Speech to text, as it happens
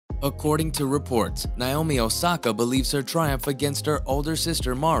According to reports, Naomi Osaka believes her triumph against her older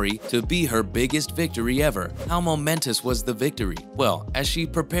sister Mari to be her biggest victory ever. How momentous was the victory? Well, as she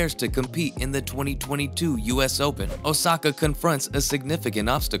prepares to compete in the 2022 US Open, Osaka confronts a significant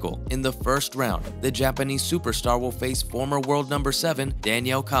obstacle. In the first round, the Japanese superstar will face former world number 7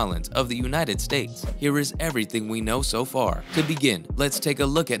 Danielle Collins of the United States. Here is everything we know so far. To begin, let's take a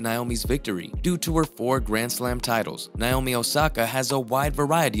look at Naomi's victory. Due to her 4 Grand Slam titles, Naomi Osaka has a wide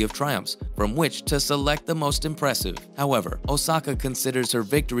variety of triumphs from which to select the most impressive. However, Osaka considers her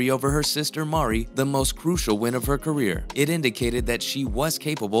victory over her sister Mari the most crucial win of her career. It indicated that she was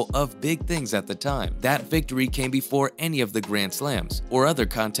capable of big things at the time. That victory came before any of the Grand Slams or other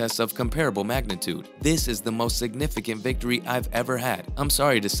contests of comparable magnitude. This is the most significant victory I've ever had. I'm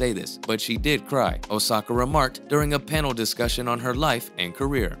sorry to say this, but she did cry, Osaka remarked during a panel discussion on her life and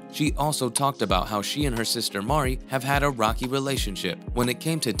career. She also talked about how she and her sister Mari have had a rocky relationship. When it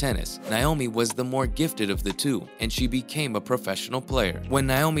came to tennis, Naomi was the more gifted of the two, and she became a professional player. When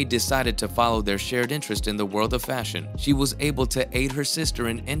Naomi decided to follow their shared interest in the world of fashion, she was able to aid her sister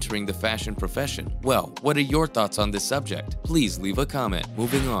in entering the fashion profession. Well, what are your thoughts on this subject? Please leave a comment.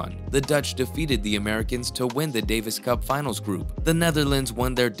 Moving on, the Dutch defeated the Americans to win the Davis Cup Finals group. The Netherlands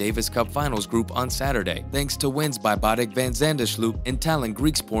won their Davis Cup Finals group on Saturday, thanks to wins by Botic van Zandschulp and Talon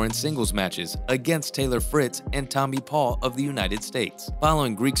Griekspoor in singles matches against Taylor Fritz and Tommy Paul of the United States.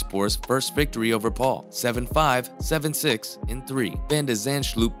 Following Griekspoor's first victory over Paul, 7-5, 7-6, and 3. Van de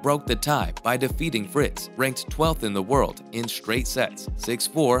Zandschulp broke the tie by defeating Fritz, ranked 12th in the world, in straight sets,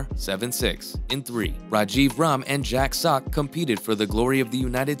 6-4, 7-6, and 3. Rajiv Ram and Jack Sock competed for the glory of the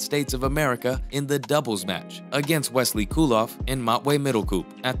United States of America in the doubles match against Wesley Koolhof and Matwé Middelkoop.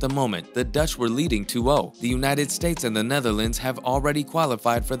 At the moment, the Dutch were leading 2-0. The United States and the Netherlands have already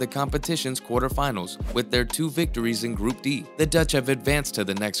qualified for the competition's quarterfinals with their 2 victories in Group D. The Dutch have advanced to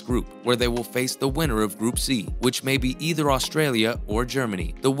the next group, where they will face the winner of Group C, which may be either Australia or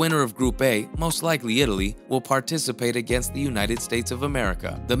Germany. The winner of Group A, most likely Italy, will participate against the United States of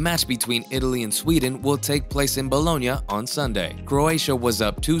America. The match between Italy and Sweden will take place in Bologna on Sunday. Croatia was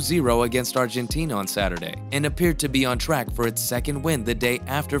up 2-0 against Argentina on Saturday and appeared to be on track for its second win the day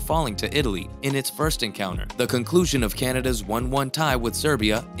after falling to Italy in its first encounter. The conclusion of Canada's 1-1 tie with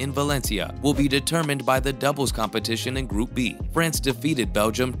Serbia in Valencia will be determined by the doubles competition in Group B. France defeated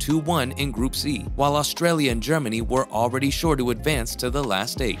Belgium 2-1 in Group C, while Australia and Germany were already sure to advance to the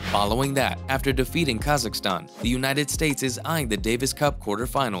last 8. Following that, after defeating Kazakhstan, the United States is eyeing the Davis Cup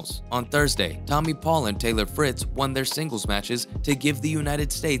quarterfinals. On Thursday, Tommy Paul and Taylor Fritz won their singles matches to give the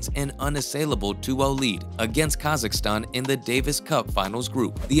United States an unassailable 2-0 lead against Kazakhstan in the Davis Cup Finals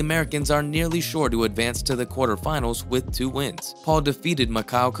group. The Americans are nearly sure to advance to the quarterfinals with 2 wins. Paul defeated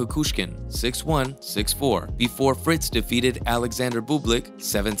Mikhail Kukushkin 6-1, 6-4, before Fritz defeated Alexander Bublik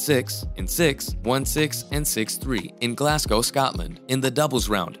 7-6 and 6, 1-6 and 6-3 in Glasgow, Scotland. In the doubles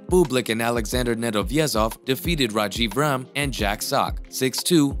round, Bublik and Alexander Nedovyazov defeated Rajiv Ram and Jack Sock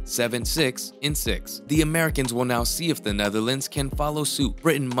 6-2, 7-6 and 6. The Americans will now see if the Netherlands can follow suit.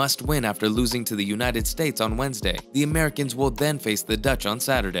 Britain must win after losing to the United States on Wednesday. The Americans will then face the Dutch on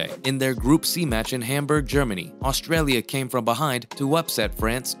Saturday. In their Group C match in Hamburg, Germany, Australia came from behind to upset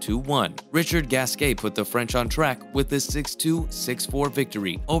France 2-1. Richard Gasquet put the French on track with a 6-2, 6-4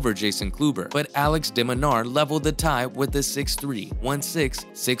 victory over Jason Kluber, but Alex de Minaur leveled the tie with a 6-3, 1-6,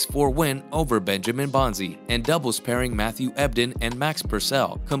 6-4 win over Benjamin Bonzi, and doubles pairing Matthew Ebden and Max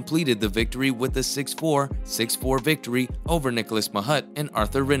Purcell completed the victory with a 6-4, 6-4 victory over Nicholas Mahut and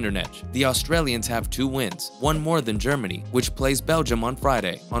Arthur Rinderknecht. The Australians have 2 wins, one more than Germany, which plays Belgium on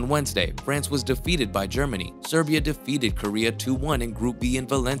Friday. On Wednesday, France was defeated by Germany. Serbia defeated Korea 2-1 in Group B in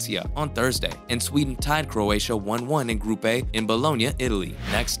Valencia on Thursday, and Sweden tied Croatia 1-1 in Group A in Bologna, Italy.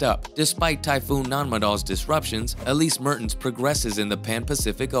 Next up, despite Typhoon Nanmadol's disruptions, Elise Mertens progresses in the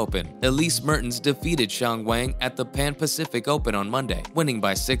Pan-Pacific Open. Elise Mertens defeated Xiang Wang at the Pan-Pacific Open on Monday, winning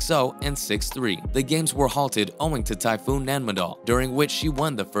by 6-0 and 6-3. The games were halted owing to Typhoon Nanmadol, during which she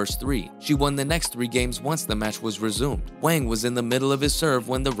won the first 3. She won the next 3 games once the match was resumed. Wang was in the middle of his serve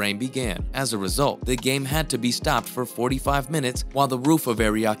when the rain began. As a result, the game had to be stopped for 45 minutes while the roof of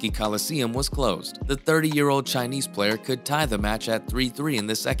Ariake Coliseum was closed. The 30-year-old Chinese player could tie the match at 3-3 in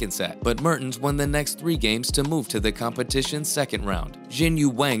the second set, but Mertens won the next 3 games to move to the competition's second round.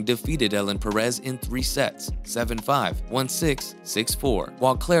 Jinyu Wang defeated Ellen Perez in 3 sets, 7-5, 1-6, 6-4,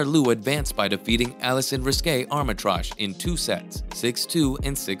 while Claire Liu advanced by defeating Alison Risqué Armitage in 2 sets, 6-2, 6-2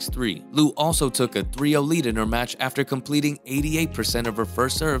 and 6-3. Liu also took a 3-0 lead in her match after completing 88% of her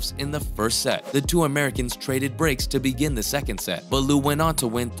first serves in the first set. The two Americans traded breaks to begin the second set, but Liu went on to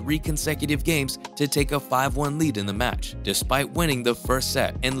win 3 consecutive games to take a 5-1 lead in the match, despite winning the first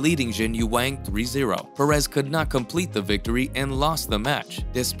set and leading Jin Yuwang 3-0. Perez could not complete the victory and lost the match.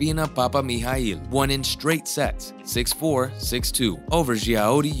 Despina Papamihail won in straight sets, 6-4, 6-2, over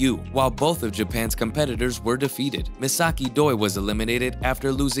Xiaodi Yu, while both of Japan's competitors were defeated. Misaki Doi was eliminated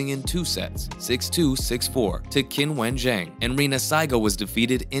after losing in 2 sets, 6-2, 6-4, to Qin Wen Zhang, and Rina Saigo was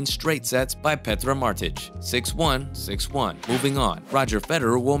defeated in straight sets by Petra Martic, 6-1, 6-1. Moving on, Roger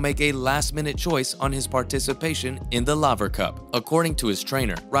Federer will make a last-minute choice on his participation in the Laver Cup. According to his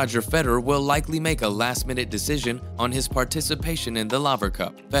trainer, Roger Federer will likely make a last-minute decision on his participation in the Laver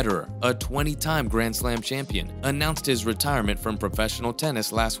Cup. Federer, a 20-time Grand Slam champion, announced his retirement from professional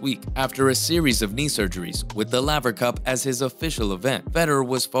tennis last week after a series of knee surgeries, with the Laver Cup as his official event. Federer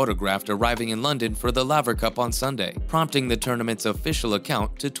was photographed arriving in London for the Laver Cup on Sunday, prompting the tournament's official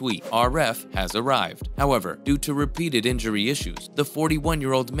account to tweet, "RF has arrived." However, due to repeated injury issues, the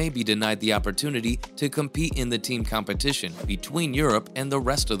 41-year-old may be denied the opportunity to compete in the team competition between Europe and the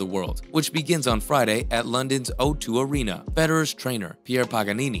rest of the world, which begins on Friday at London's O2 Arena. Federer's trainer, Pierre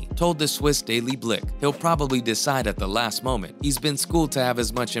Paganini, told the Swiss Daily Blick he'll probably decide at the last moment. He's been schooled to have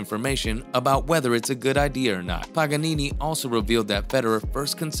as much information about whether it's a good idea or not. Paganini also revealed that Federer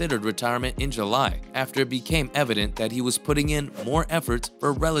first considered retirement in July, after it became evident that he was putting in more efforts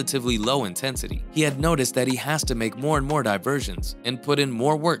for relatively low intensity. He had noticed that he has to make more and more diversions and put in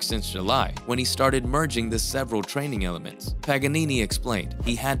more work since July, when he started merging the several training elements. Paganini explained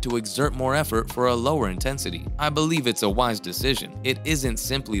he had to exert more effort for a lower intensity. "I believe it's a wise decision. It isn't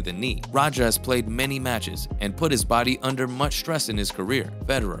simply the knee. Roger has played many matches and put his body under much stress in his career.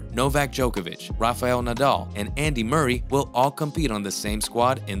 Federer, Novak Djokovic, Rafael Nadal, and Andy Murray will all compete on the same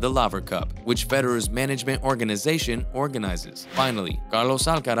squad in the Laver Cup, which Federer's management organization organizes." Finally, Carlos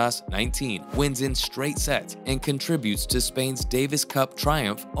Alcaraz, 19, wins in straight sets and contributes to Spain's Davis Cup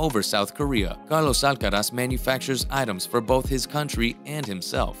triumph over South Korea. Carlos Alcaraz manufactures items for both his country and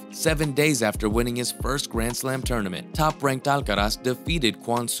himself. 7 days after winning his first Grand Slam tournament, top-ranked Alcaraz defeated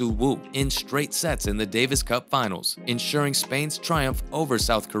Kwon Soo Woo in straight sets in the Davis Cup finals, ensuring Spain's triumph over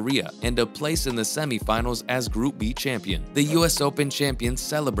South Korea and a place in the semifinals as Group B champion. The US Open champion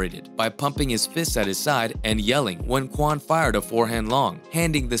celebrated by pumping his fists at his side and yelling when Kwon fired a forehand long,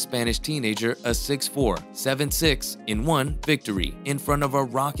 handing the Spanish teenager a 6-4, 7-6 in 1 victory in front of a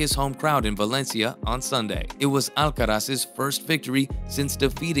raucous home crowd in Valencia on Sunday. It was Alcaraz's first victory since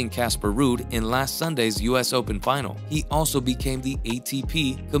defeating Casper Ruud in last Sunday's US Open final. He also became the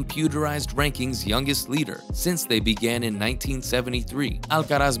ATP computerized rankings youngest leader since they began in 1973.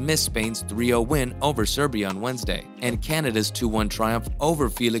 Alcaraz missed Spain's 3-0 win over Serbia on Wednesday and Canada's 2-1 triumph over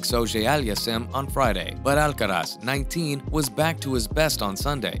Felix Auger-Aliassime on Friday. But Alcaraz, 19, was back to his best on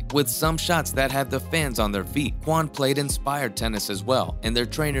Sunday, with some shots that had the fans on their feet. Kwon played inspired tennis as well, and their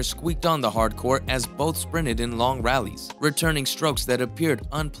trainer squeaked on the hard court as both sprinted in long rallies, returning strokes that appeared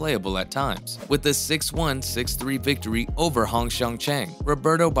unplayable at times. With a 6-1, 6-3 victory over Hong Xiangchang,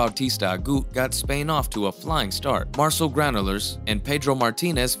 Roberto Bautista Agut got Spain off to a flying start. Marcel Granollers and Pedro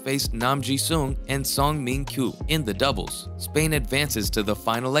Martinez faced Nam Ji-sung and Song Min-kyu in the doubles. Spain advances to the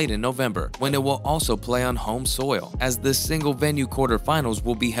Final 8 in November, when it will also play on home soil, as the single-venue quarterfinals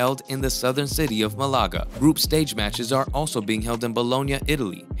will be held in the southern city of Malaga. Group stage matches are also being held in Bologna,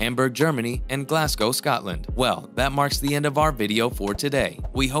 Italy, Hamburg, Germany, and Glasgow, Scotland. Well, that marks the end of our video for today.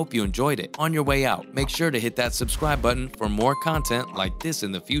 We hope you enjoyed it. On your way out, make sure to hit that subscribe button for more content like this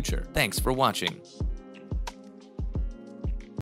in the future. Thanks for watching.